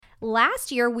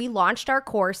Last year, we launched our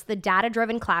course, The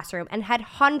Data-Driven Classroom, and had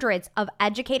hundreds of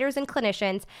educators and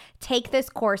clinicians take this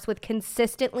course with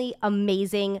consistently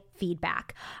amazing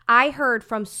feedback. I heard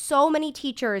from so many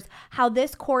teachers how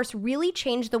this course really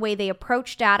changed the way they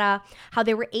approach data, how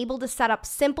they were able to set up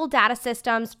simple data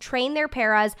systems, train their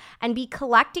paras, and be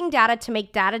collecting data to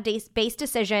make data-based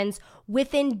decisions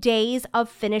within days of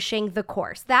finishing the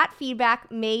course. That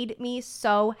feedback made me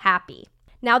so happy.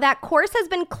 Now, that course has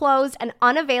been closed and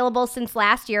unavailable since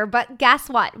last year, but guess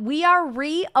what? We are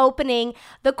reopening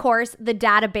the course, The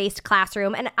Data-Based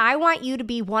Classroom, and I want you to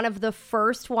be one of the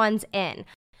first ones in.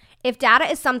 If data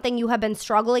is something you have been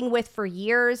struggling with for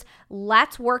years,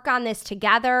 let's work on this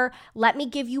together. Let me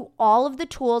give you all of the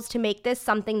tools to make this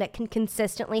something that can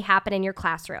consistently happen in your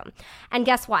classroom. And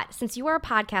guess what? Since you are a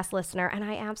podcast listener, and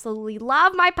I absolutely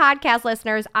love my podcast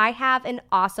listeners, I have an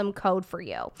awesome code for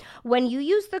you. When you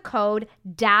use the code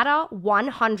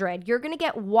DATA100, you're going to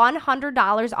get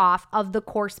 $100 off of the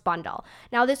course bundle.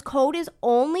 Now, this code is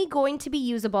only going to be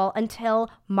usable until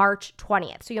March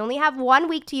 20th. So you only have 1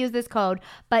 week to use this code,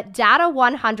 but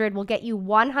Data100 will get you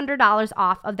 $100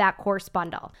 off of that course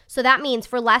bundle. So that means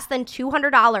for less than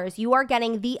 $200, you are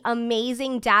getting the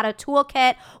amazing data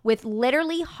toolkit with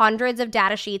literally hundreds of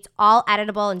data sheets, all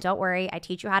editable. And don't worry, I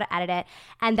teach you how to edit it.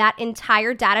 And that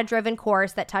entire data-driven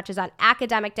course that touches on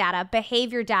academic data,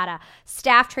 behavior data,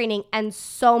 staff training, and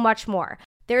so much more.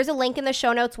 There's a link in the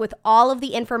show notes with all of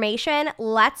the information.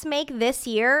 Let's make this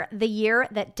year the year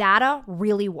that data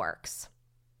really works.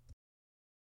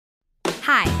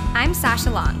 Hi, I'm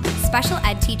Sasha Long, special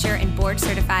ed teacher and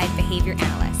board-certified behavior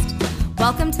analyst.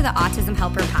 Welcome to the Autism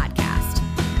Helper podcast.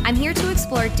 I'm here to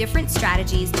explore different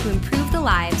strategies to improve the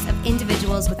lives of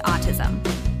individuals with autism.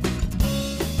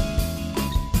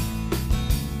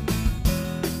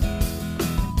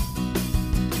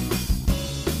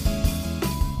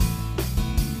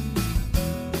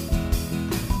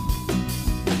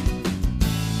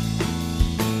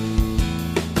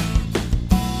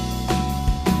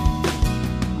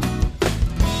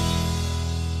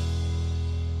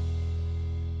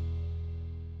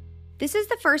 This is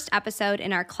the first episode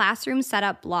in our Classroom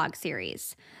Setup blog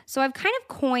series. So I've kind of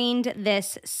coined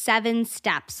this 7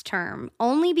 steps term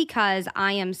only because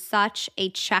I am such a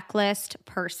checklist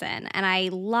person and I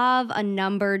love a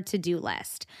numbered to-do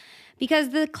list.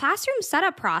 Because the classroom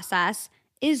setup process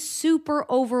is super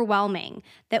overwhelming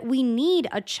that we need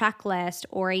a checklist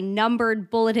or a numbered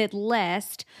bulleted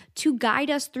list to guide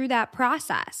us through that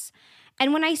process.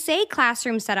 And when I say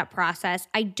classroom setup process,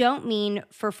 I don't mean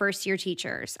for first-year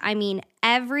teachers. I mean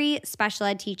every special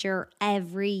ed teacher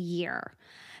every year.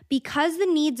 Because the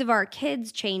needs of our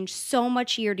kids change so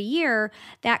much year to year,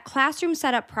 that classroom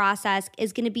setup process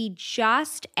is going to be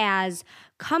just as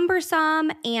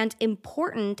cumbersome and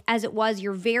important as it was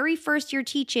your very first year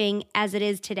teaching as it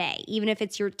is today, even if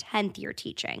it's your 10th year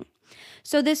teaching.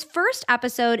 So this first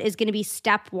episode is going to be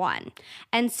step 1.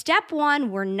 And step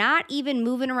 1, we're not even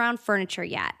moving around furniture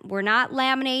yet. We're not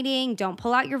laminating. Don't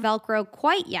pull out your Velcro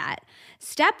quite yet.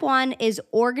 Step 1 is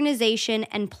organization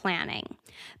and planning.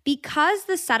 Because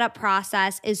the setup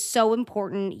process is so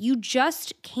important, you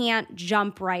just can't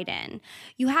jump right in.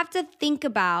 You have to think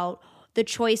about the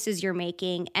choices you're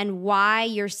making and why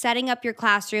you're setting up your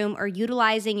classroom or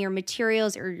utilizing your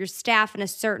materials or your staff in a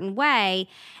certain way,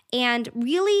 and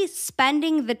really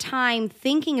spending the time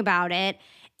thinking about it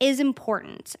is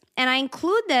important. And I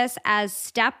include this as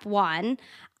step 1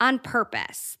 on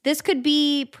purpose. This could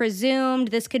be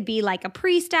presumed, this could be like a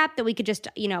pre-step that we could just,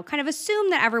 kind of assume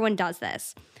that everyone does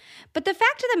this. But the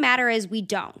fact of the matter is we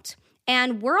don't.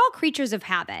 And we're all creatures of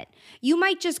habit. You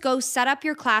might just go set up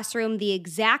your classroom the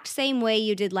exact same way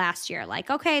you did last year. Like,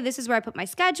 okay, this is where I put my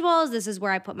schedules. This is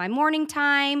where I put my morning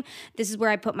time. This is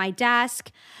where I put my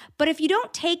desk. But if you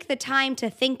don't take the time to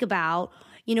think about,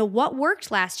 what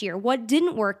worked last year, what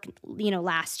didn't work,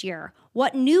 last year,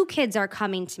 what new kids are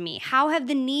coming to me, how have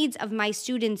the needs of my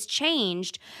students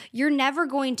changed, you're never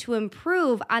going to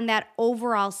improve on that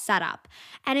overall setup.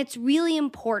 And it's really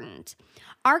important.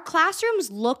 Our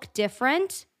classrooms look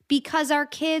different because our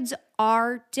kids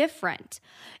are different.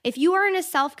 If you are in a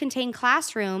self-contained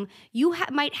classroom, you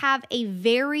might have a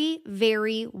very,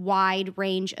 very wide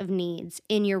range of needs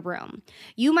in your room.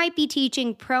 You might be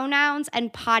teaching pronouns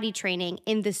and potty training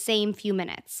in the same few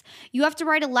minutes. You have to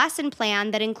write a lesson plan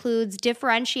that includes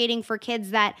differentiating for kids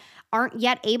that aren't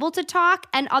yet able to talk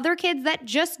and other kids that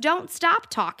just don't stop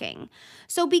talking.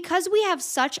 So because we have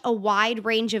such a wide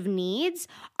range of needs,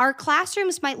 our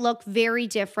classrooms might look very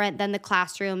different than the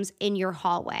classrooms in your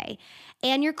hallway.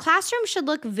 And your classroom should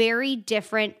look very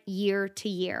different year to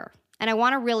year. And I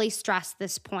want to really stress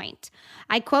this point.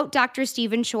 I quote Dr.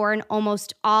 Stephen Shore in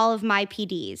almost all of my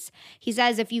PDs. He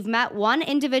says, if you've met one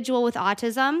individual with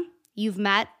autism, you've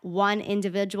met one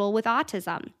individual with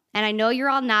autism. And I know you're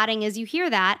all nodding as you hear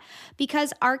that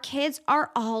because our kids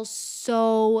are all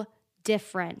so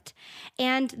different.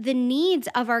 And the needs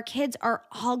of our kids are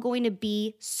all going to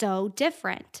be so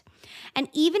different. And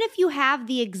even if you have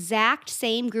the exact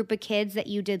same group of kids that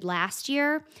you did last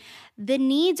year, the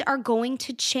needs are going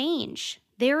to change.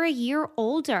 They're a year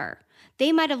older.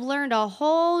 They might have learned a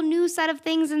whole new set of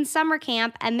things in summer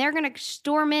camp, and they're going to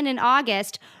storm in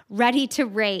August ready to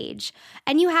rage.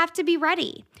 And you have to be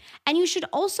ready. And you should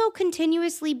also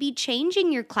continuously be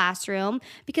changing your classroom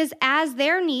because as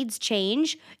their needs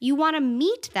change, you want to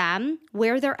meet them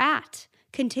where they're at.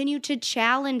 Continue to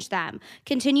challenge them.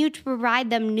 Continue to provide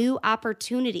them new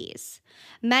opportunities.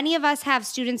 Many of us have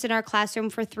students in our classroom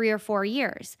for 3 or 4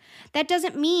 years. That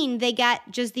doesn't mean they get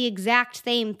just the exact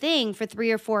same thing for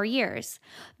 3 or 4 years.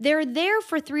 They're there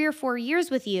for 3 or 4 years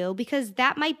with you because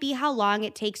that might be how long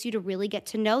it takes you to really get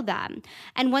to know them.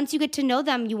 And once you get to know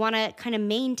them, you want to kind of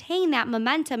maintain that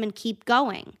momentum and keep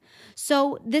going.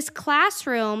 So this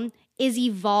classroom is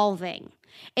evolving.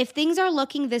 If things are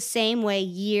looking the same way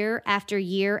year after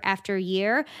year after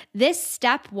year, this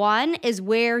step 1 is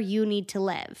where you need to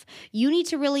live. You need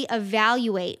to really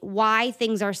evaluate why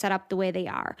things are set up the way they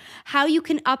are, how you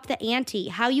can up the ante,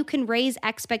 how you can raise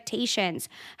expectations,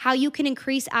 how you can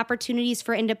increase opportunities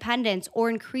for independence or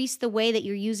increase the way that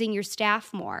you're using your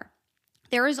staff more.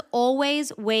 There is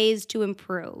always ways to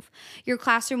improve. Your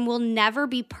classroom will never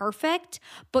be perfect,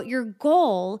 but your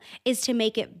goal is to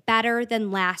make it better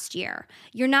than last year.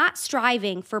 You're not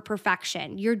striving for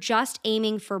perfection. You're just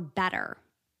aiming for better.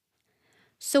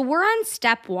 So we're on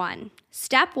step 1.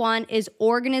 Step 1 is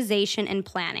organization and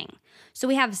planning. So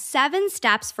we have 7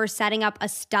 steps for setting up a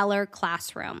stellar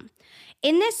classroom.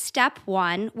 In this step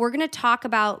 1, we're going to talk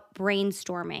about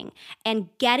brainstorming and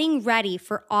getting ready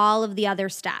for all of the other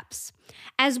steps.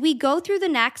 As we go through the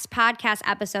next podcast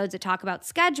episodes that talk about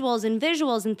schedules and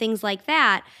visuals and things like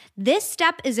that, this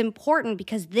step is important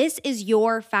because this is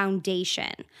your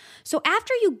foundation. So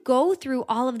after you go through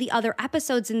all of the other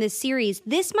episodes in this series,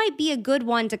 this might be a good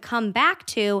one to come back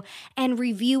to and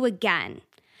review again.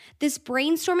 This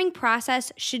brainstorming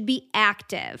process should be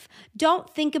active. Don't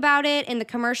think about it in the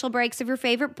commercial breaks of your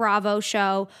favorite Bravo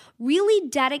show. Really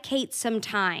dedicate some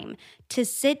time to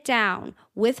sit down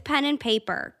with pen and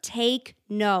paper, take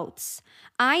notes.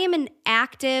 I am an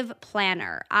active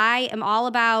planner. I am all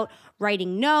about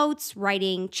writing notes,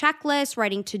 writing checklists,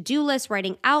 writing to-do lists,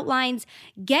 writing outlines.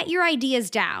 Get your ideas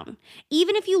down.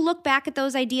 Even if you look back at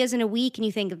those ideas in a week and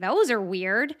you think, those are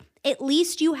weird, at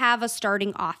least you have a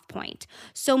starting off point.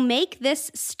 So make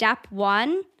this step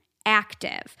 1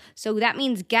 active. So that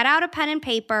means get out a pen and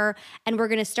paper, and we're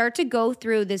going to start to go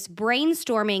through this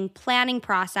brainstorming planning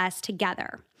process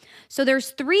together. So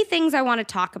there's 3 things I want to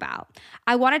talk about.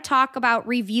 I want to talk about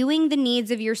reviewing the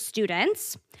needs of your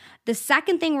students. The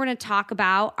second thing we're going to talk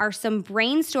about are some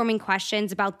brainstorming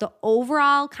questions about the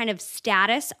overall kind of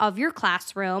status of your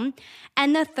classroom.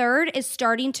 And the third is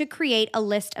starting to create a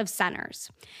list of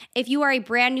centers. If you are a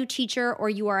brand new teacher or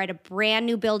you are at a brand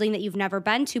new building that you've never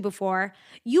been to before,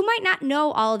 you might not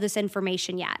know all of this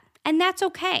information yet. And that's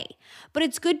okay. But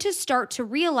it's good to start to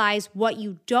realize what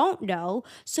you don't know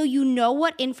so you know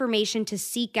what information to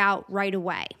seek out right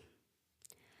away.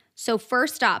 So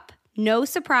first up, no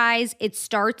surprise, it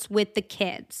starts with the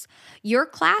kids. Your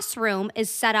classroom is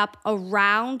set up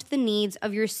around the needs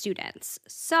of your students.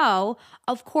 So,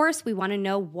 of course, we want to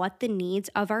know what the needs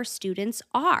of our students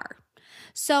are.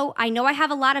 So I know I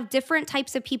have a lot of different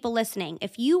types of people listening.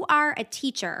 If you are a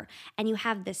teacher and you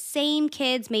have the same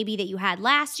kids maybe that you had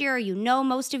last year, or you know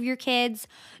most of your kids,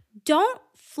 don't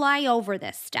fly over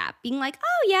this step, being like,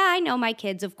 oh yeah, I know my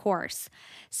kids, of course.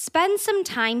 Spend some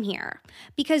time here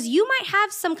because you might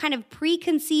have some kind of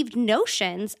preconceived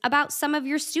notions about some of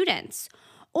your students.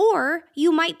 Or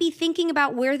you might be thinking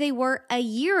about where they were a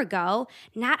year ago,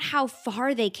 not how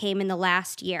far they came in the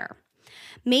last year.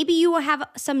 Maybe you will have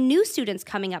some new students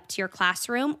coming up to your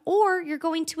classroom, or you're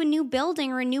going to a new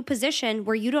building or a new position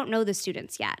where you don't know the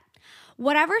students yet.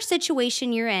 Whatever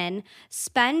situation you're in,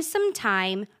 spend some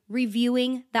time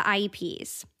reviewing the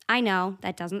IEPs. I know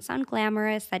that doesn't sound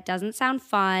glamorous, that doesn't sound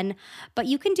fun, but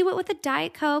you can do it with a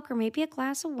Diet Coke or maybe a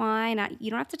glass of wine. You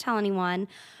don't have to tell anyone.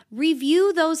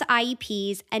 Review those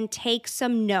IEPs and take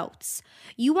some notes.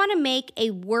 You want to make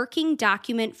a working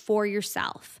document for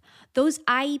yourself. Those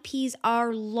IEPs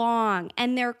are long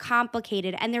and they're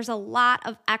complicated, and there's a lot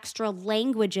of extra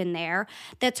language in there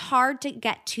that's hard to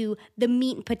get to the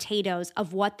meat and potatoes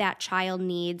of what that child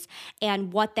needs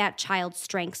and what that child's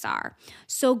strengths are.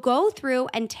 So go through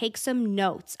and take some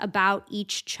notes about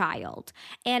each child.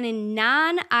 And in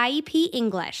non-IEP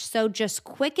English, so just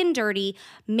quick and dirty,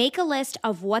 make a list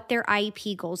of what their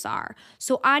IEP goals are.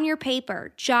 So on your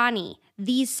paper, Johnny,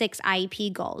 these 6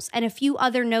 IEP goals, and a few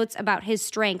other notes about his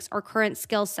strengths or current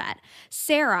skill set.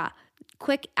 Sarah,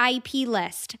 quick IEP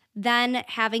list, then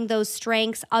having those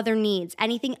strengths, other needs,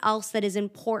 anything else that is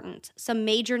important, some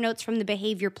major notes from the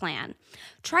behavior plan.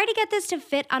 Try to get this to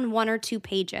fit on 1 or 2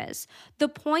 pages. The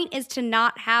point is to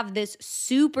not have this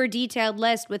super detailed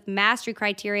list with mastery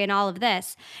criteria and all of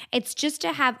this. It's just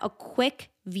to have a quick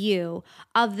view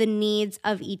of the needs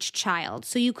of each child.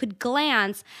 So you could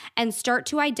glance and start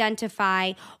to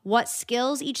identify what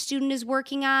skills each student is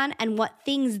working on and what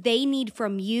things they need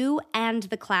from you and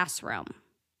the classroom.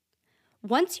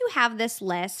 Once you have this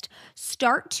list,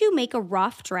 start to make a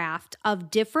rough draft of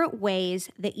different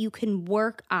ways that you can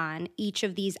work on each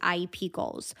of these IEP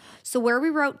goals. So where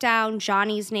we wrote down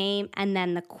Johnny's name and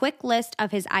then the quick list of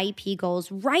his IEP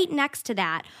goals, right next to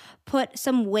that, put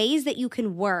some ways that you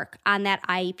can work on that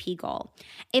IEP goal.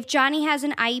 If Johnny has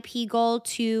an IEP goal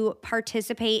to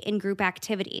participate in group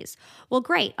activities, well,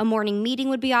 great. A morning meeting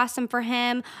would be awesome for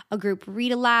him, a group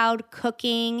read aloud,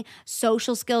 cooking,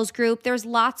 social skills group. There's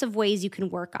lots of ways you can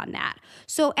work on that.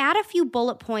 So add a few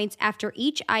bullet points after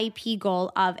each IEP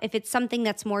goal of if it's something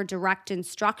that's more direct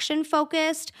instruction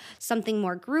focused, something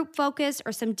more group focused,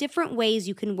 or some different ways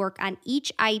you can work on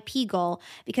each IEP goal,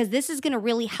 because this is going to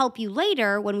really help you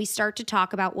later when we start to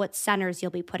talk about what centers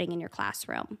you'll be putting in your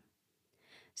classroom.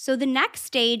 So the next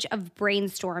stage of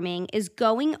brainstorming is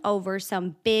going over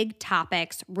some big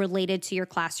topics related to your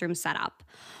classroom setup.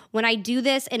 When I do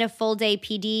this in a full day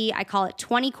PD, I call it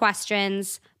 20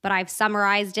 questions, but I've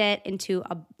summarized it into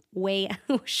a way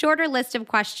shorter list of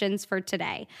questions for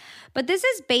today. But this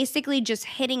is basically just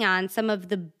hitting on some of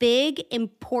the big,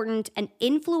 important, and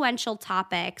influential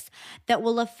topics that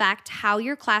will affect how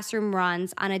your classroom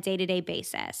runs on a day-to-day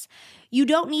basis. You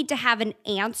don't need to have an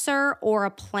answer or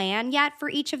a plan yet for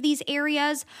each of these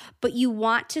areas, but you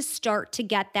want to start to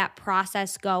get that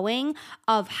process going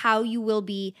of how you will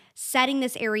be setting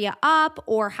this area up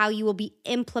or how you will be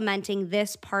implementing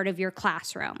this part of your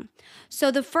classroom.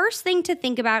 So the first thing to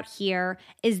think about here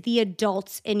is the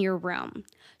adults in your room.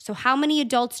 So how many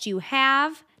adults do you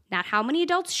have? Not how many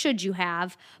adults should you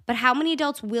have, but how many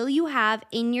adults will you have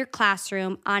in your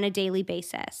classroom on a daily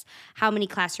basis? How many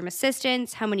classroom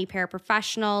assistants? How many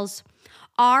paraprofessionals?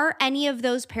 Are any of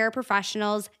those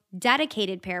paraprofessionals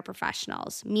dedicated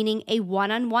paraprofessionals, meaning a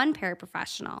one-on-one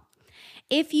paraprofessional?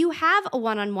 If you have a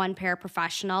one-on-one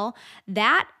paraprofessional,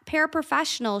 that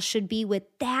paraprofessional should be with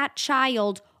that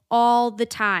child all the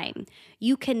time.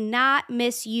 You cannot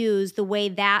misuse the way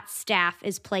that staff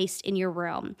is placed in your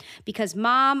room because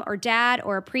mom or dad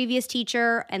or a previous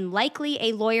teacher and likely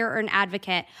a lawyer or an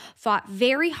advocate fought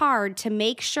very hard to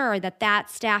make sure that that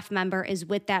staff member is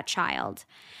with that child.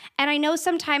 And I know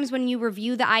sometimes when you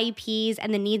review the IEPs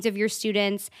and the needs of your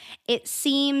students, it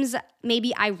seems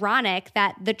maybe ironic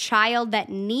that the child that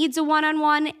needs a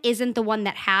one-on-one isn't the one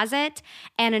that has it,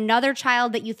 and another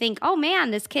child that you think, oh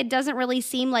man, this kid doesn't really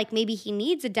seem like maybe he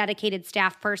needs a dedicated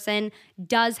staff person,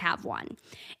 does have one.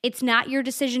 It's not your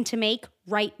decision to make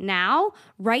right now.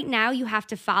 Right now, you have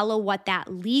to follow what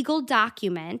that legal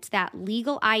document, that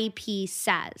legal IEP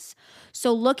says.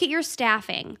 So look at your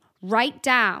staffing. Write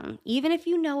down, even if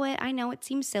you know it, I know it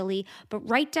seems silly, but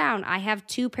write down, I have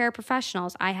 2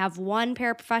 paraprofessionals. I have 1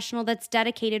 paraprofessional that's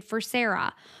dedicated for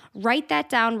Sarah. Write that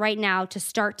down right now to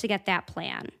start to get that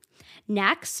plan.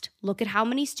 Next, look at how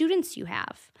many students you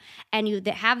have. And you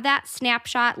have that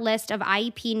snapshot list of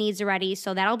IEP needs already,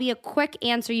 so that'll be a quick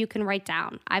answer you can write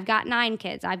down. I've got 9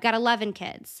 kids. I've got 11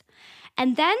 kids.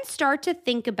 And then start to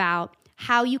think about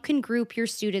how you can group your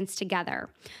students together.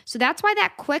 So that's why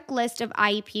that quick list of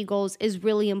IEP goals is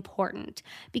really important,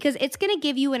 because it's going to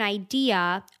give you an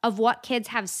idea of what kids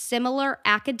have similar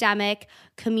academic,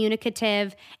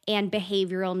 communicative, and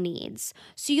behavioral needs.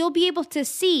 So you'll be able to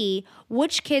see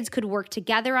which kids could work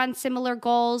together on similar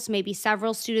goals. Maybe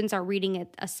several students are reading at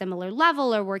a similar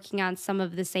level or working on some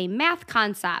of the same math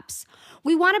concepts.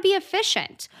 We want to be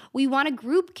efficient. We want to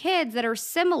group kids that are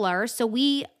similar so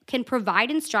we can provide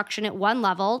instruction at one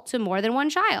level to more than one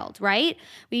child, right?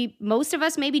 Most of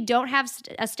us maybe don't have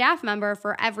a staff member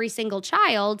for every single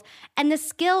child, and the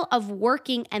skill of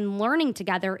working and learning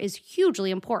together is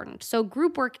hugely important. So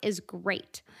group work is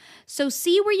great. So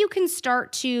see where you can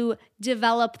start to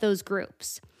develop those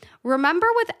groups. Remember,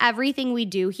 with everything we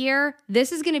do here,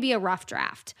 this is going to be a rough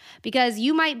draft because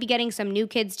you might be getting some new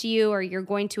kids to you, or you're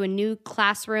going to a new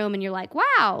classroom and you're like,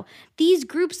 wow, these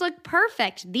groups look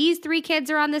perfect. These 3 kids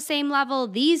are on the same level.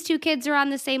 These 2 kids are on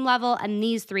the same level. And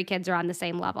these 3 kids are on the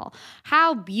same level.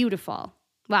 How beautiful.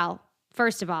 Well,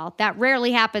 first of all, that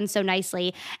rarely happens so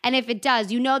nicely. And if it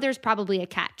does, you know there's probably a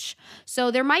catch.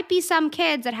 So there might be some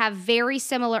kids that have very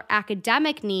similar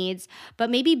academic needs, but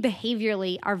maybe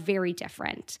behaviorally are very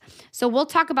different. So we'll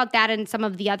talk about that in some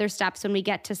of the other steps when we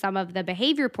get to some of the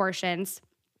behavior portions.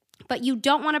 But you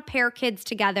don't want to pair kids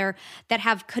together that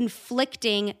have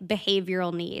conflicting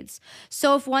behavioral needs.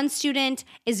 So if one student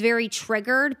is very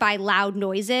triggered by loud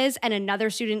noises and another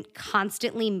student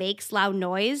constantly makes loud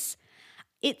noise,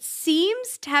 it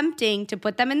seems tempting to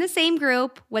put them in the same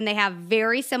group when they have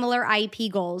very similar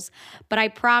IEP goals, but I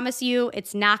promise you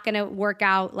it's not going to work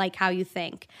out like how you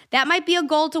think. That might be a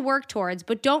goal to work towards,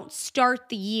 but don't start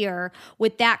the year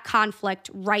with that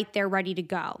conflict right there ready to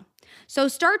go. So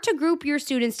start to group your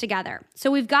students together.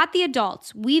 So we've got the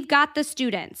adults, we've got the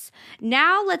students.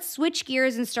 Now let's switch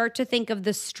gears and start to think of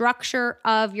the structure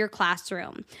of your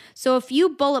classroom. So a few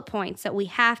bullet points that we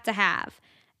have to have.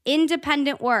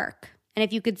 Independent work. And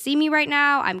if you could see me right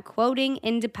now, I'm quoting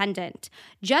independent.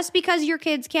 Just because your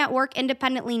kids can't work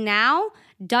independently now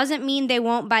doesn't mean they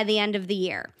won't by the end of the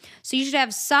year. So you should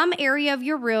have some area of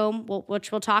your room,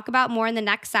 which we'll talk about more in the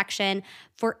next section,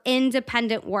 for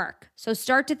independent work. So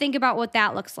start to think about what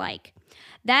that looks like.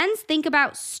 Then think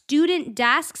about student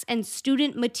desks and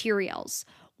student materials.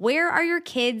 Where are your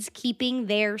kids keeping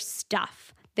their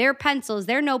stuff? Their pencils,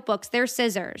 their notebooks, their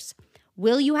scissors.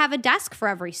 Will you have a desk for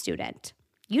every student?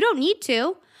 You don't need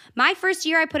to. My first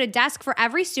year, I put a desk for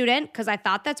every student because I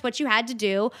thought that's what you had to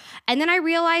do. And then I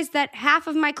realized that half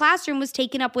of my classroom was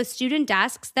taken up with student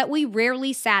desks that we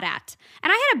rarely sat at.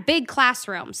 And I had a big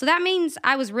classroom, so that means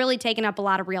I was really taking up a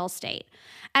lot of real estate.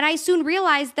 And I soon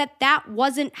realized that that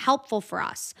wasn't helpful for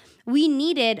us. We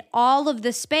needed all of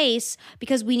the space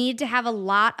because we needed to have a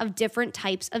lot of different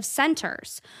types of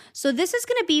centers. So this is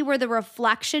going to be where the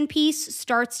reflection piece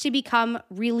starts to become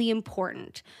really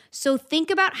important. So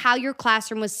think about how your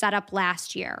classroom was set up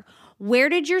last year. Where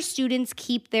did your students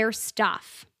keep their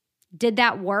stuff? Did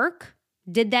that work?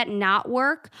 Did that not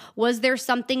work? Was there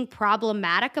something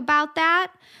problematic about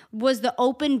that? Was the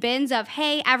open bins of,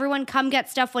 hey, everyone come get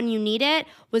stuff when you need it?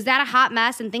 Was that a hot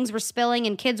mess and things were spilling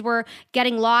and kids were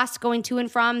getting lost going to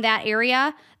and from that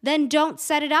area? Then don't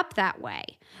set it up that way.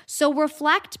 So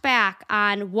reflect back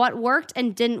on what worked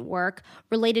and didn't work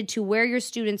related to where your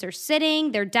students are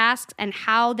sitting, their desks, and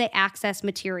how they access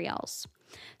materials.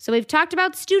 So we've talked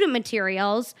about student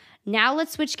materials. Now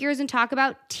let's switch gears and talk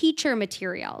about teacher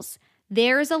materials.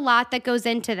 There's a lot that goes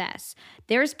into this.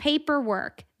 There's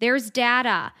paperwork, there's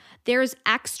data, there's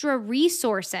extra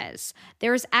resources,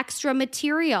 there's extra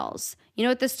materials. You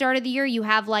know, at the start of the year, you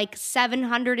have like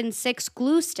 706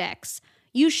 glue sticks.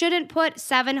 You shouldn't put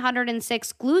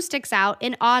 706 glue sticks out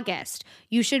in August.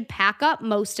 You should pack up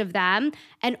most of them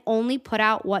and only put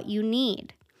out what you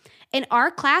need. In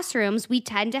our classrooms, we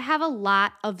tend to have a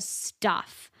lot of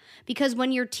stuff. Because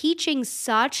when you're teaching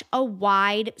such a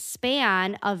wide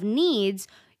span of needs,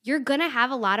 you're going to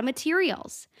have a lot of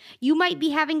materials. You might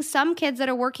be having some kids that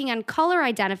are working on color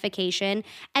identification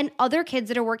and other kids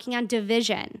that are working on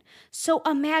division. So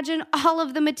imagine all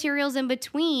of the materials in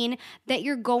between that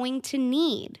you're going to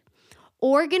need.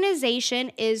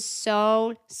 Organization is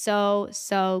so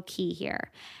key here.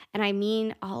 And I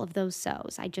mean all of those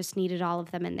so's. I just needed all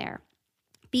of them in there.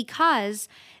 Because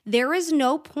there is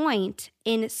no point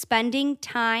in spending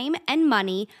time and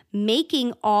money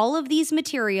making all of these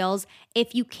materials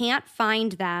if you can't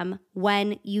find them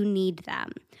when you need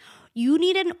them. You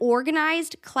need an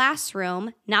organized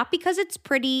classroom, not because it's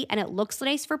pretty and it looks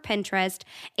nice for Pinterest.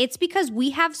 It's because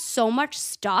we have so much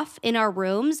stuff in our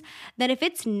rooms that if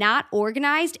it's not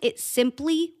organized, it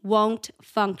simply won't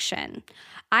function.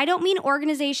 I don't mean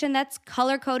organization that's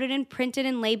color-coded and printed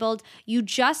and labeled. You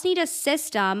just need a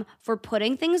system for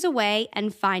putting things away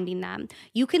and finding them.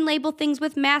 You can label things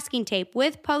with masking tape,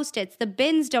 with Post-its. The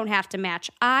bins don't have to match.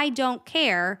 I don't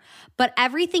care. But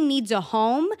everything needs a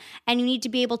home, and you need to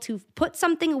be able to put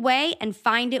something away and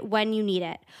find it when you need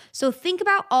it. So think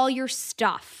about all your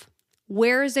stuff.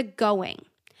 Where is it going?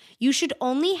 You should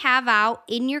only have out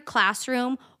in your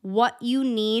classroom what you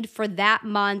need for that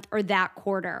month or that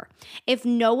quarter. If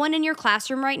no one in your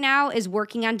classroom right now is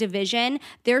working on division,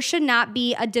 there should not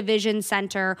be a division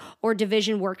center or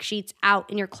division worksheets out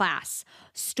in your class.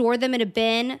 Store them in a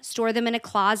bin, store them in a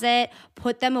closet,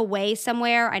 put them away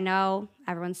somewhere. I know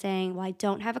everyone's saying, well, I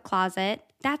don't have a closet.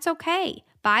 That's okay.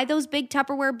 Buy those big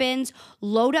Tupperware bins,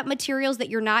 load up materials that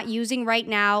you're not using right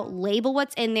now, label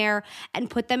what's in there,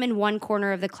 and put them in one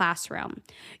corner of the classroom.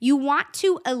 You want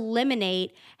to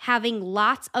eliminate having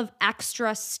lots of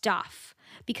extra stuff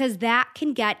because that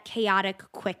can get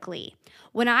chaotic quickly.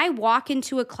 When I walk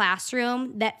into a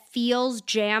classroom that feels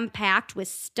jam-packed with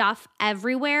stuff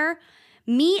everywhere,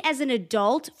 me as an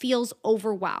adult feels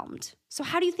overwhelmed. So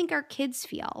how do you think our kids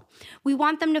feel? We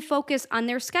want them to focus on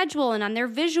their schedule and on their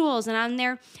visuals and on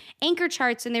their anchor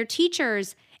charts and their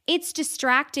teachers. It's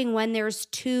distracting when there's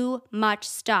too much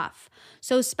stuff.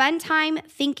 So spend time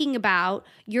thinking about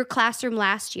your classroom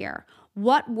last year.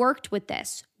 What worked with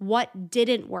this? What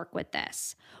didn't work with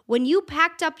this? When you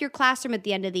packed up your classroom at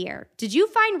the end of the year, did you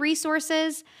find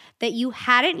resources that you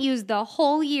hadn't used the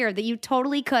whole year that you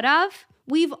totally could have?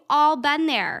 We've all been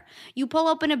there. You pull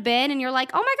open a bin and you're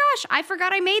like, oh my gosh, I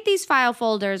forgot I made these file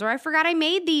folders, or I forgot I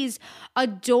made these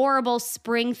adorable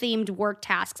spring-themed work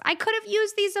tasks. I could have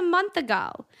used these a month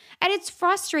ago. And it's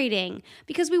frustrating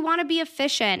because we want to be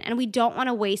efficient and we don't want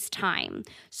to waste time.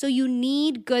 So you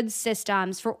need good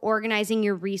systems for organizing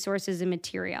your resources and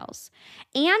materials.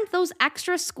 And those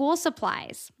extra school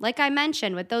supplies, like I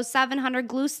mentioned with those 700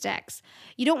 glue sticks.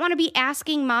 You don't want to be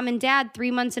asking mom and dad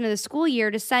 3 months into the school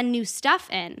year to send new stuff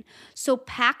in. So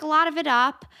pack a lot of it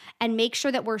up and make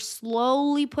sure that we're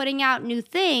slowly putting out new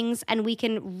things and we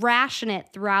can ration it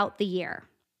throughout the year.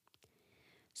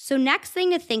 So next thing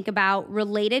to think about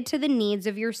related to the needs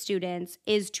of your students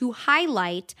is to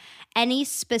highlight any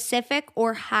specific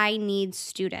or high needs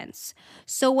students.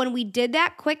 So when we did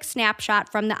that quick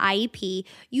snapshot from the IEP,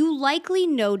 you likely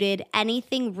noted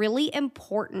anything really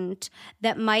important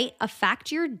that might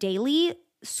affect your daily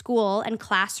school and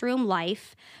classroom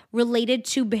life related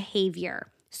to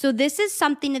behavior. So this is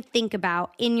something to think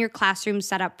about in your classroom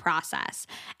setup process.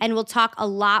 And we'll talk a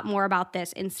lot more about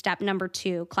this in step number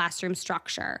 2, classroom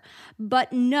structure.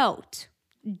 But note,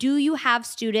 do you have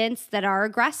students that are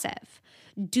aggressive?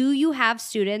 Do you have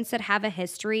students that have a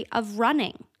history of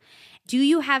running? Do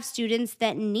you have students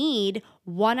that need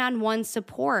one-on-one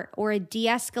support or a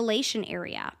de-escalation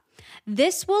area?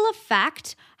 This will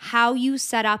affect how you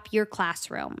set up your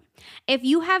classroom. If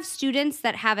you have students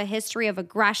that have a history of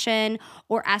aggression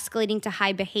or escalating to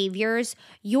high behaviors,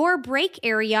 your break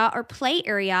area or play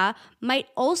area might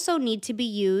also need to be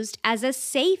used as a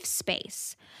safe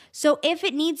space. So if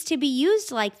it needs to be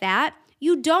used like that,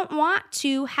 you don't want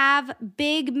to have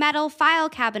big metal file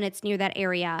cabinets near that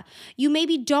area. You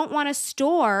maybe don't want to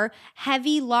store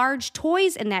heavy, large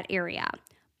toys in that area.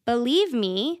 Believe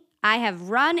me, I have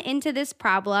run into this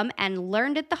problem and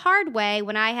learned it the hard way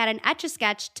when I had an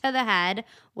Etch-a-Sketch to the head,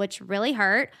 which really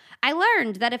hurt. I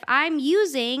learned that if I'm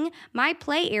using my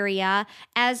play area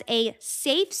as a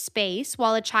safe space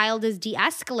while a child is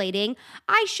de-escalating,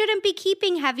 I shouldn't be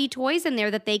keeping heavy toys in there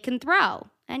that they can throw.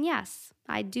 And yes,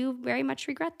 I do very much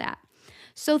regret that.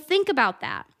 So think about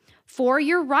that. For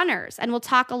your runners, and we'll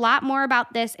talk a lot more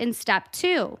about this in step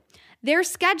 2, their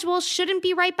schedule shouldn't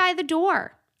be right by the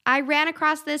door. I ran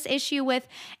across this issue with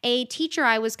a teacher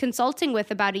I was consulting with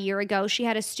about a year ago. She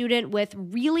had a student with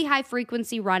really high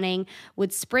frequency running,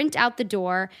 would sprint out the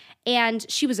door, and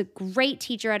she was a great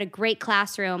teacher at a great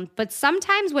classroom. But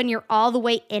sometimes when you're all the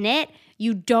way in it,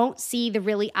 you don't see the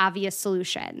really obvious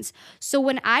solutions. So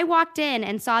when I walked in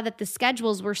and saw that the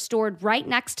schedules were stored right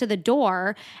next to the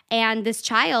door, and this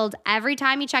child, every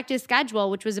time he checked his schedule,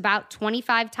 which was about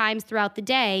 25 times throughout the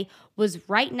day, was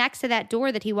right next to that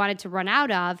door that he wanted to run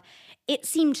out of, it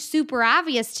seemed super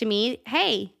obvious to me,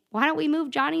 hey, why don't we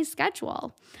move Johnny's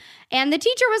schedule? And the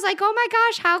teacher was like, oh my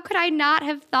gosh, how could I not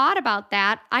have thought about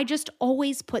that? I just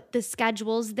always put the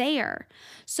schedules there.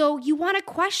 So you want to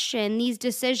question these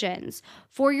decisions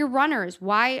for your runners.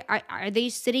 Why are they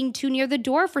sitting too near the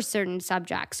door for certain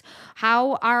subjects?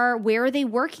 Where are they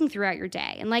working throughout your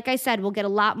day? And like I said, we'll get a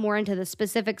lot more into the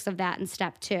specifics of that in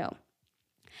step 2.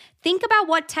 Think about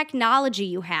what technology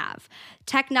you have.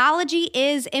 Technology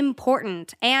is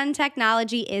important and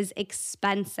technology is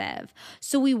expensive.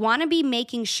 So we want to be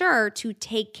making sure to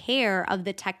take care of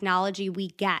the technology we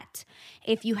get.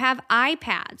 If you have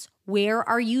iPads, where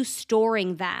are you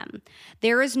storing them?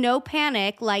 There is no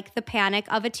panic like the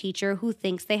panic of a teacher who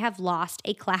thinks they have lost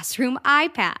a classroom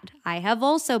iPad. I have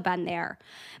also been there.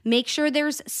 Make sure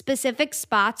there's specific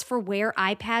spots for where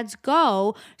iPads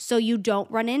go so you don't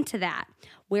run into that.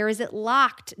 Where is it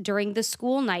locked during the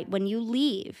school night when you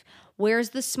leave?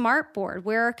 Where's the smart board?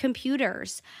 Where are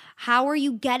computers? How are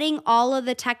you getting all of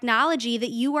the technology that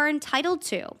you are entitled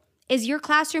to? Is your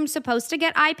classroom supposed to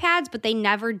get iPads, but they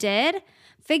never did?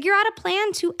 Figure out a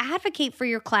plan to advocate for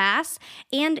your class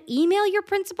and email your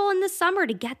principal in the summer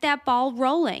to get that ball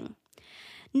rolling.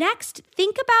 Next,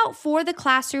 think about for the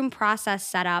classroom process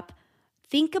setup,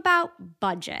 think about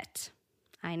budget.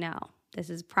 I know. This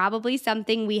is probably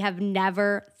something we have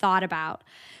never thought about.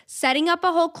 Setting up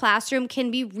a whole classroom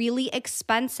can be really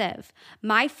expensive.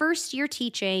 My first year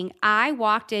teaching, I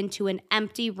walked into an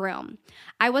empty room.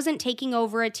 I wasn't taking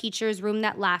over a teacher's room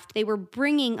that left. They were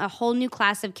bringing a whole new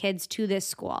class of kids to this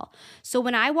school. So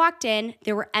when I walked in,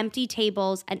 there were empty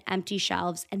tables and empty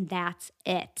shelves, and that's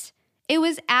it. It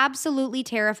was absolutely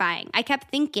terrifying. I kept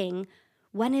thinking,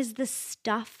 when is the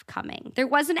stuff coming? There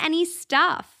wasn't any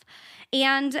stuff.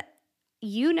 And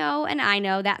you know, and I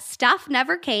know that stuff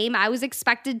never came. I was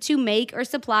expected to make or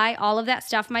supply all of that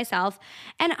stuff myself.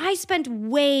 And I spent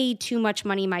way too much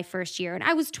money my first year. And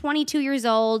I was 22 years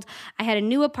old. I had a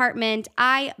new apartment.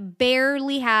 I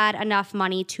barely had enough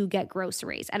money to get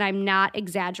groceries. And I'm not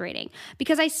exaggerating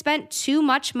because I spent too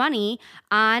much money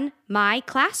on my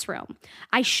classroom.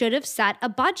 I should have set a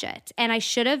budget and I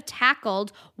should have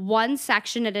tackled one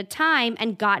section at a time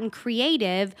and gotten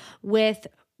creative with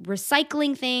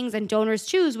recycling things and donors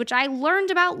choose, which I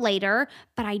learned about later,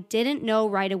 but I didn't know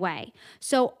right away.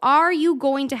 So are you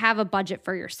going to have a budget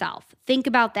for yourself? Think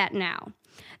about that now.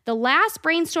 The last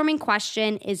brainstorming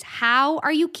question is, how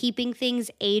are you keeping things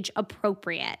age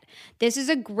appropriate? This is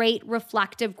a great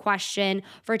reflective question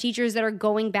for teachers that are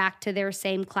going back to their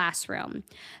same classroom.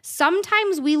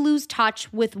 Sometimes we lose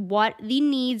touch with what the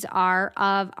needs are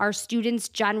of our students'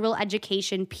 general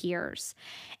education peers.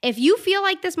 If you feel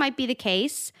like this might be the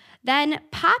case, then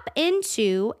pop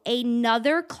into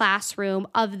another classroom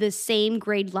of the same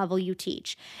grade level you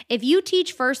teach. If you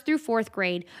teach 1st through 4th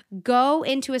grade, go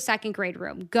into a 2nd grade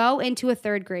room, go into a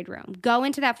 3rd grade room, go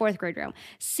into that 4th grade room.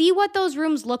 See what those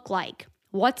rooms look like.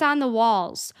 What's on the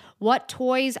walls? What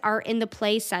toys are in the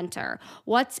play center?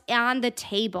 What's on the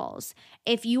tables?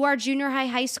 If you are junior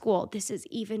high school, this is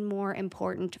even more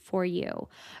important for you.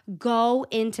 Go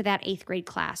into that 8th grade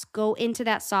class. Go into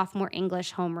that sophomore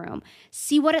English homeroom.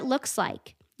 See what it looks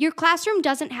like. Your classroom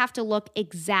doesn't have to look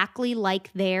exactly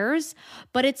like theirs,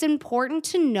 but it's important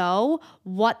to know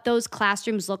what those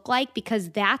classrooms look like because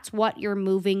that's what you're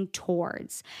moving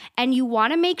towards. And you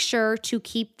want to make sure to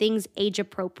keep things age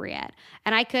appropriate.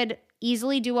 And I could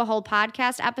easily do a whole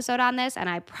podcast episode on this, and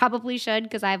I probably should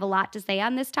because I have a lot to say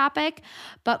on this topic.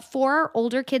 But for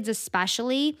older kids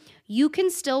especially, you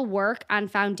can still work on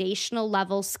foundational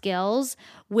level skills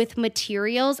with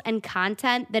materials and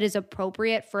content that is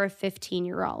appropriate for a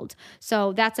 15-year-old.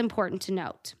 So that's important to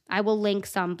note. I will link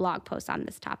some blog posts on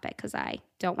this topic because I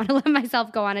don't want to let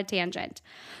myself go on a tangent.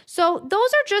 So those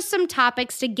are just some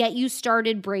topics to get you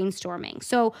started brainstorming.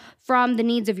 So from the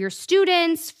needs of your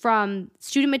students, from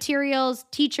student materials,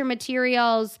 teacher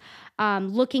materials,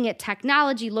 looking at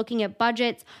technology, looking at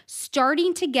budgets,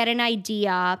 starting to get an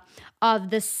idea of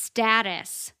the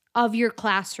status of your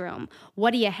classroom.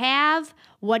 What do you have?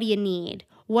 What do you need?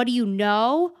 What do you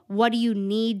know? What do you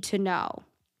need to know?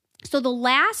 So the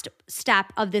last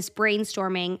step of this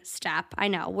brainstorming step, I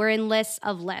know we're in lists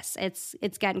of lists.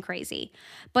 It's getting crazy.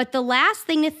 But the last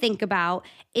thing to think about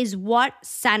is what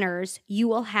centers you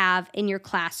will have in your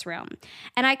classroom.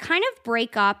 And I kind of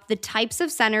break up the types of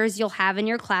centers you'll have in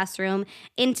your classroom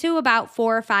into about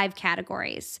 4 or 5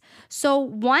 categories. So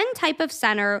one type of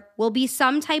center will be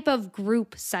some type of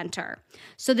group center.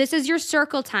 So this is your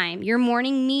circle time, your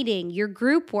morning meeting, your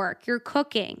group work, your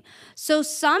cooking. So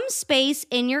some space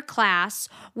in your class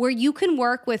where you can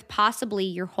work with possibly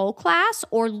your whole class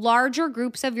or larger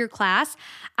groups of your class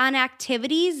on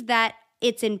activities that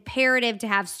it's imperative to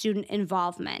have student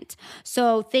involvement.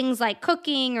 So things like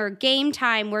cooking or game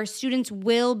time where students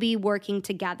will be working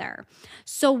together.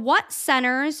 So what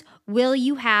centers will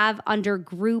you have under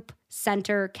group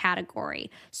center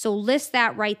category? So list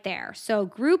that right there. So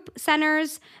group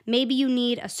centers, maybe you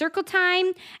need a circle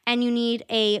time and you need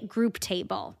a group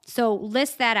table. So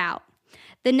list that out.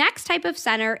 The next type of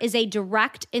center is a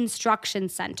direct instruction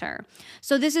center.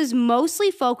 So this is mostly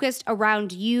focused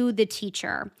around you, the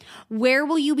teacher. Where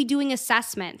will you be doing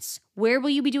assessments? Where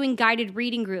will you be doing guided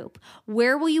reading group?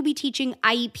 Where will you be teaching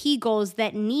IEP goals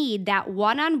that need that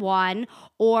one-on-one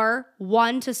or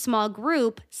one to small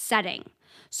group setting?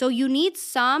 So you need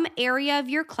some area of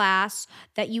your class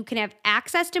that you can have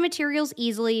access to materials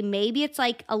easily. Maybe it's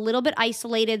like a little bit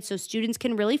isolated so students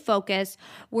can really focus,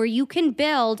 where you can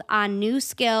build on new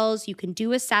skills, you can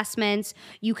do assessments,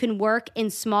 you can work in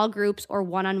small groups or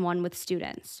one-on-one with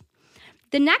students.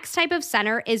 The next type of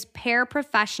center is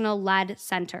paraprofessional-led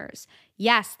centers.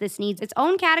 Yes, this needs its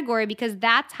own category because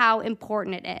that's how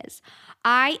important it is.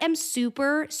 I am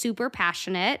super, super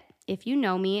passionate. If you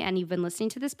know me and you've been listening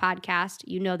to this podcast,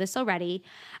 you know this already.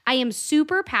 I am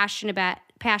super passionate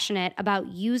passionate about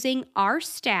using our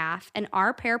staff and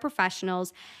our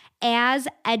paraprofessionals as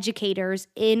educators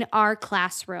in our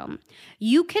classroom.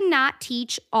 You cannot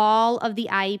teach all of the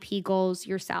IEP goals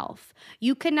yourself.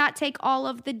 You cannot take all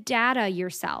of the data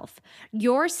yourself.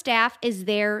 Your staff is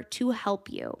there to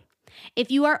help you.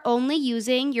 If you are only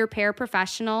using your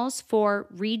paraprofessionals for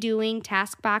redoing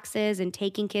task boxes and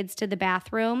taking kids to the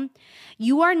bathroom,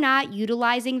 you are not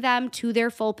utilizing them to their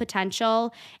full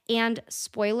potential. And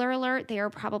spoiler alert, they are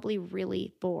probably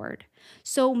really bored.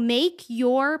 So make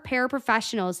your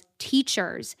paraprofessionals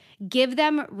teachers. Give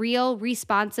them real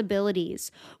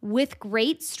responsibilities. With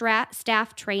great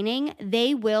staff training,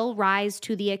 they will rise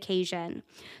to the occasion.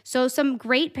 So some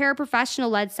great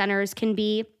paraprofessional-led centers can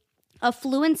be a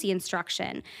fluency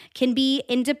instruction, can be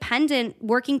independent,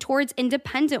 working towards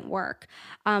independent work,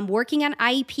 working on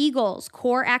IEP goals,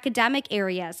 core academic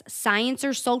areas, science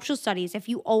or social studies. If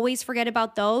you always forget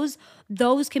about those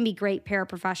can be great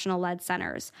paraprofessional-led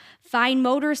centers. Fine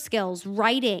motor skills,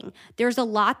 writing. There's a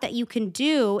lot that you can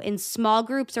do in small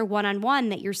groups or one-on-one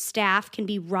that your staff can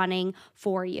be running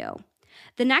for you.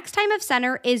 The next type of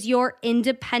center is your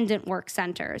independent work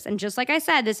centers. And just like I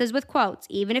said, this is with quotes.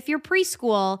 Even if you're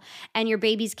preschool and your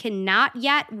babies cannot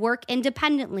yet work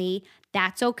independently,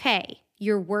 that's okay.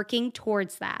 You're working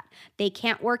towards that. They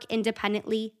can't work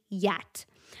independently yet.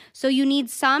 So you need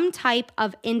some type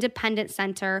of independent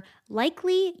center.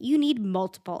 Likely, you need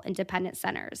multiple independent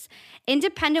centers.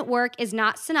 Independent work is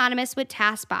not synonymous with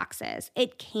task boxes.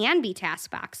 It can be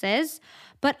task boxes,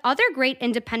 but other great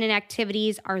independent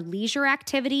activities are leisure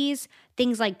activities,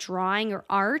 things like drawing or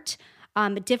art,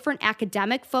 different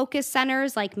academic focus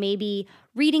centers like maybe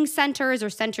reading centers or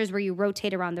centers where you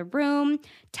rotate around the room.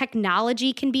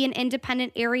 Technology can be an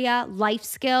independent area, life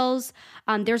skills.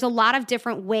 There's a lot of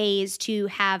different ways to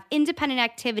have independent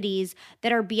activities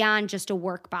that are beyond just a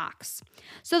work box.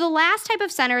 So the last type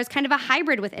of center is kind of a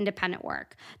hybrid with independent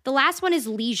work. The last one is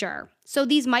leisure. So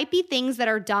these might be things that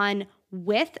are done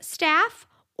with staff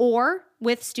or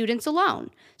with students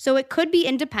alone. So it could be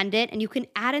independent, and you can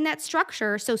add in that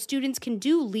structure so students can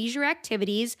do leisure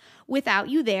activities without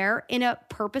you there in a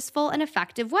purposeful and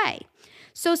effective way.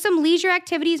 So some leisure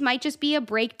activities might just be a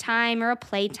break time or a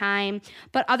play time,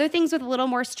 but other things with a little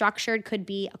more structured could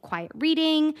be a quiet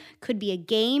reading, could be a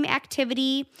game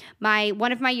activity.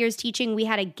 One of my years teaching, we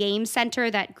had a game center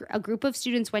that a group of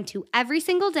students went to every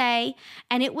single day,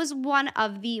 and it was one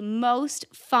of the most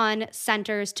fun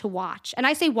centers to watch. And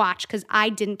I say watch because I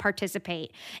didn't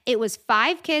participate. It was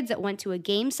 5 kids that went to a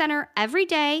game center every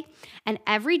day, and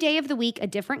every day of the week, a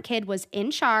different kid was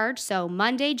in charge. So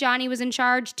Monday, Johnny was in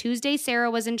charge. Tuesday,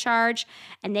 Sarah was in charge,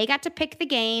 and they got to pick the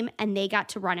game and they got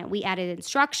to run it. We added in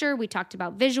structure. We talked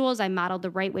about visuals. I modeled the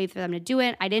right way for them to do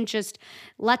it. I didn't just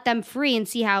let them free and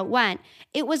see how it went.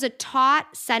 It was a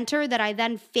taught center that I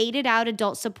then faded out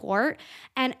adult support,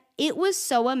 and it was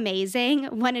so amazing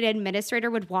when an administrator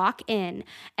would walk in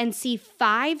and see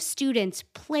 5 students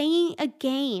playing a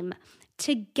game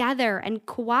together and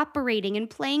cooperating and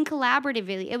playing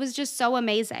collaboratively. It was just so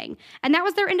amazing. And that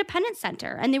was their independent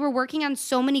center. And they were working on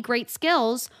so many great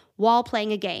skills while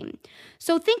playing a game.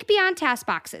 So think beyond task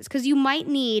boxes because you might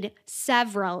need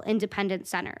several independent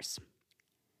centers.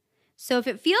 So if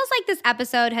it feels like this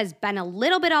episode has been a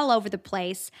little bit all over the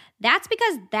place, that's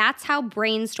because that's how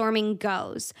brainstorming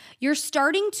goes. You're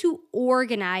starting to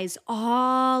organize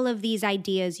all of these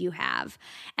ideas you have.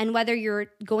 And whether you're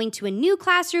going to a new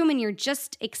classroom and you're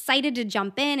just excited to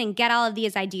jump in and get all of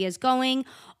these ideas going,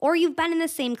 or you've been in the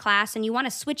same class and you want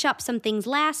to switch up some things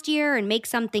last year and make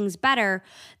some things better,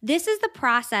 this is the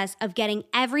process of getting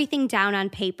everything down on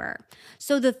paper.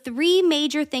 So the 3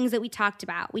 major things that we talked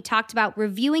about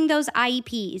reviewing those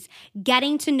IEPs,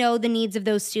 getting to know the needs of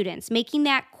those students, making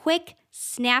that quick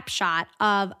snapshot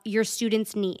of your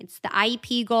students' needs, the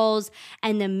IEP goals,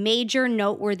 and the major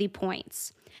noteworthy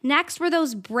points. Next were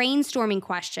those brainstorming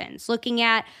questions, listing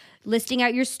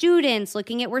out your students,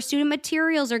 looking at where student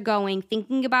materials are going,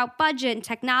 thinking about budget and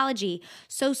technology.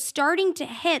 So starting to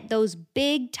hit those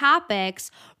big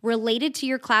topics related to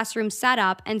your classroom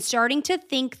setup and starting to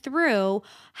think through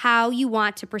how you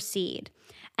want to proceed.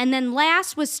 And then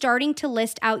last was starting to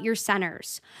list out your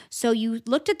centers. So you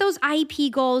looked at those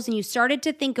IEP goals and you started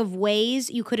to think of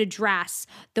ways you could address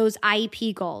those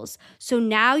IEP goals. So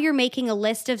now you're making a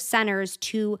list of centers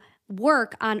to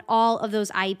work on all of those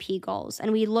IEP goals.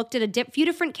 And we looked at a few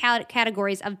different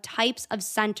categories of types of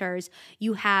centers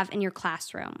you have in your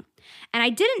classroom. And I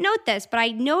didn't note this, but I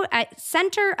know a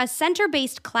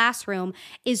center-based classroom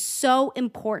is so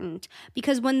important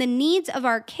because when the needs of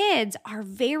our kids are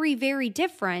very, very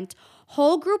different,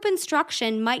 whole group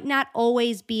instruction might not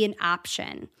always be an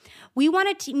option. We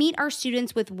want to meet our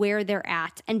students with where they're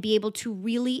at and be able to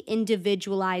really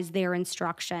individualize their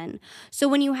instruction. So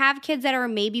when you have kids that are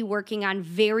maybe working on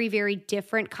very, very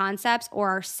different concepts or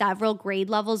are several grade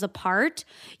levels apart,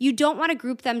 you don't want to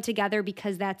group them together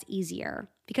because that's easier.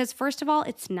 Because first of all,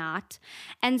 it's not.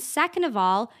 And second of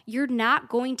all, you're not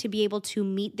going to be able to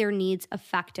meet their needs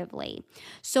effectively.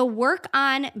 So work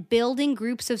on building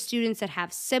groups of students that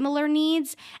have similar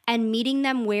needs and meeting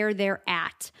them where they're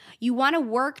at. You want to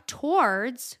work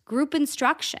towards group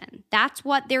instruction. That's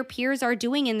what their peers are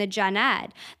doing in the gen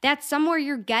ed. That's somewhere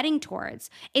you're getting towards.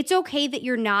 It's okay that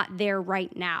you're not there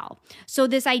right now. So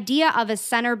this idea of a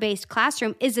center-based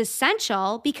classroom is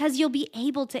essential because you'll be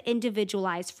able to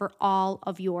individualize for all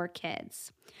of your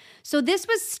kids. So this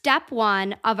was step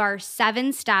 1 of our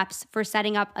 7 steps for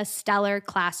setting up a stellar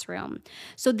classroom.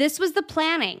 So this was the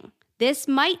planning. This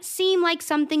might seem like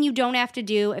something you don't have to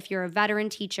do if you're a veteran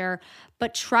teacher,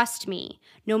 but trust me,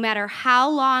 no matter how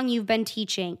long you've been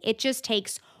teaching, it just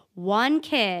takes one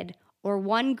kid or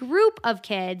one group of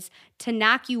kids to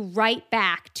knock you right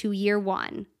back to year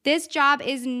 1. This job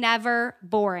is never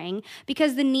boring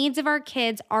because the needs of our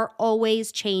kids are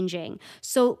always changing.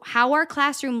 So how our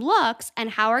classroom looks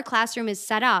and how our classroom is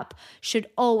set up should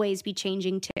always be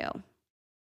changing too.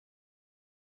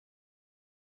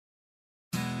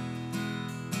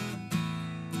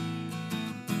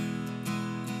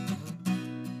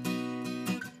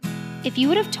 If you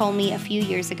would have told me a few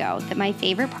years ago that my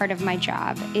favorite part of my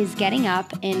job is getting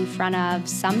up in front of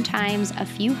sometimes a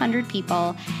few hundred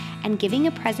people and giving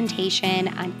a presentation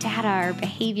on data or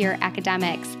behavior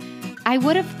academics, I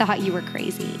would have thought you were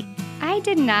crazy. I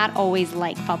did not always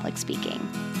like public speaking.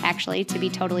 Actually, to be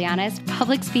totally honest,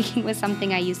 public speaking was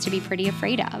something I used to be pretty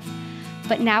afraid of.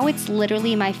 But now it's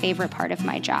literally my favorite part of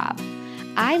my job.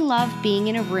 I love being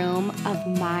in a room of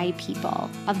my people,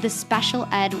 of the special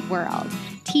ed world,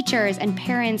 teachers and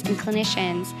parents and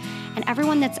clinicians, and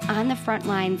everyone that's on the front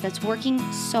lines that's working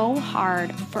so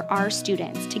hard for our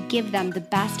students to give them the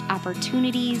best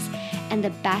opportunities and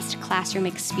the best classroom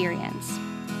experience.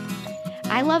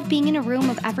 I love being in a room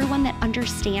of everyone that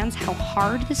understands how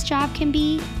hard this job can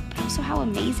be, but also how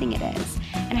amazing it is,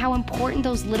 and how important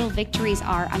those little victories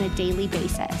are on a daily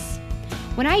basis.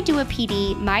 When I do a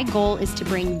PD, my goal is to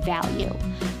bring value.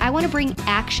 I want to bring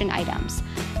action items,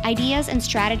 ideas and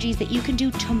strategies that you can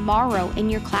do tomorrow in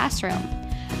your classroom.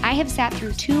 I have sat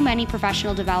through too many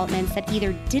professional developments that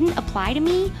either didn't apply to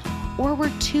me or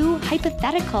were too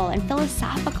hypothetical and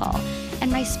philosophical. And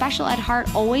my special ed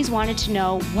heart always wanted to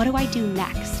know, what do I do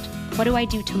next? What do I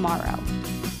do tomorrow?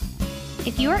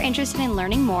 If you are interested in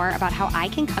learning more about how I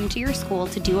can come to your school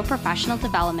to do a professional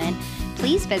development,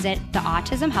 please visit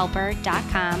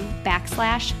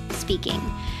theautismhelper.com/speaking.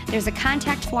 There's a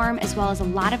contact form as well as a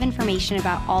lot of information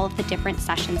about all of the different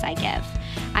sessions I give.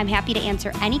 I'm happy to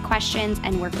answer any questions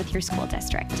and work with your school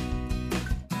district.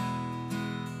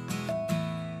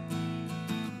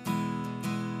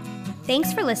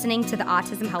 Thanks for listening to the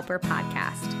Autism Helper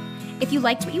podcast. If you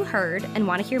liked what you heard and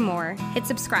want to hear more, hit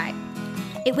subscribe.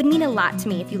 It would mean a lot to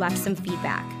me if you left some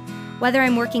feedback. Whether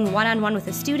I'm working one-on-one with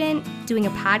a student, doing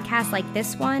a podcast like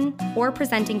this one, or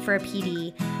presenting for a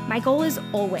PD, my goal is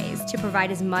always to provide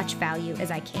as much value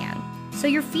as I can. So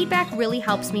your feedback really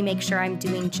helps me make sure I'm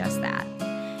doing just that.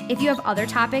 If you have other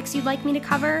topics you'd like me to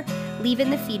cover, leave in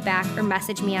the feedback or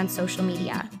message me on social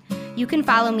media. You can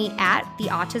follow me at The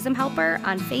Autism Helper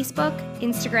on Facebook,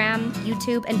 Instagram,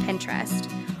 YouTube, and Pinterest,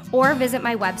 or visit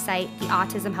my website,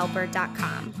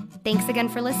 theautismhelper.com. Thanks again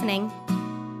for listening.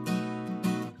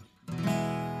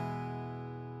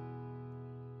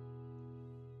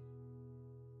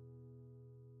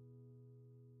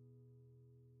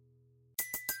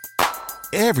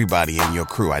 Everybody in your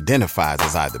crew identifies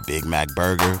as either Big Mac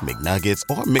Burger, McNuggets,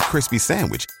 or McCrispy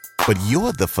Sandwich. But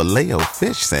you're the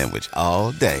Filet-O-Fish Sandwich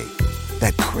all day.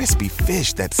 That crispy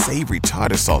fish, that savory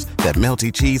tartar sauce, that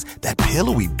melty cheese, that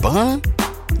pillowy bun.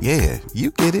 Yeah,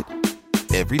 you get it.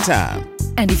 Every time.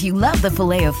 And if you love the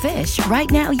Filet-O-Fish, right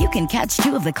now you can catch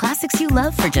 2 of the classics you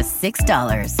love for just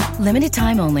 $6. Limited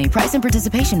time only. Price and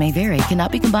participation may vary.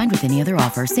 Cannot be combined with any other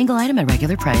offer. Single item at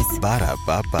regular price.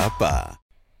 Ba-da-ba-ba-ba.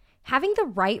 Having the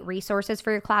right resources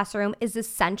for your classroom is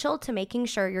essential to making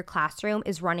sure your classroom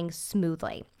is running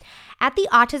smoothly. At the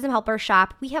Autism Helper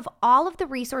Shop, we have all of the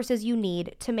resources you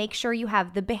need to make sure you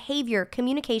have the behavior,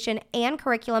 communication, and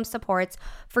curriculum supports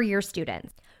for your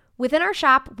students. Within our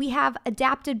shop, we have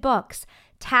adapted books,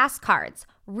 task cards,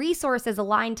 resources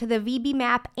aligned to the VB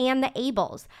map and the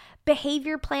ABLES,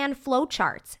 behavior plan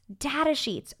flowcharts, data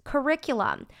sheets,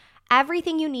 curriculum.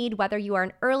 Everything you need, whether you are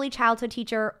an early childhood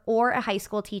teacher or a high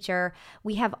school teacher,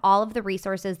 we have all of the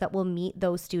resources that will meet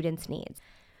those students' needs.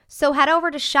 So head over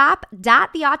to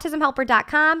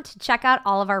shop.theautismhelper.com to check out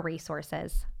all of our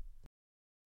resources.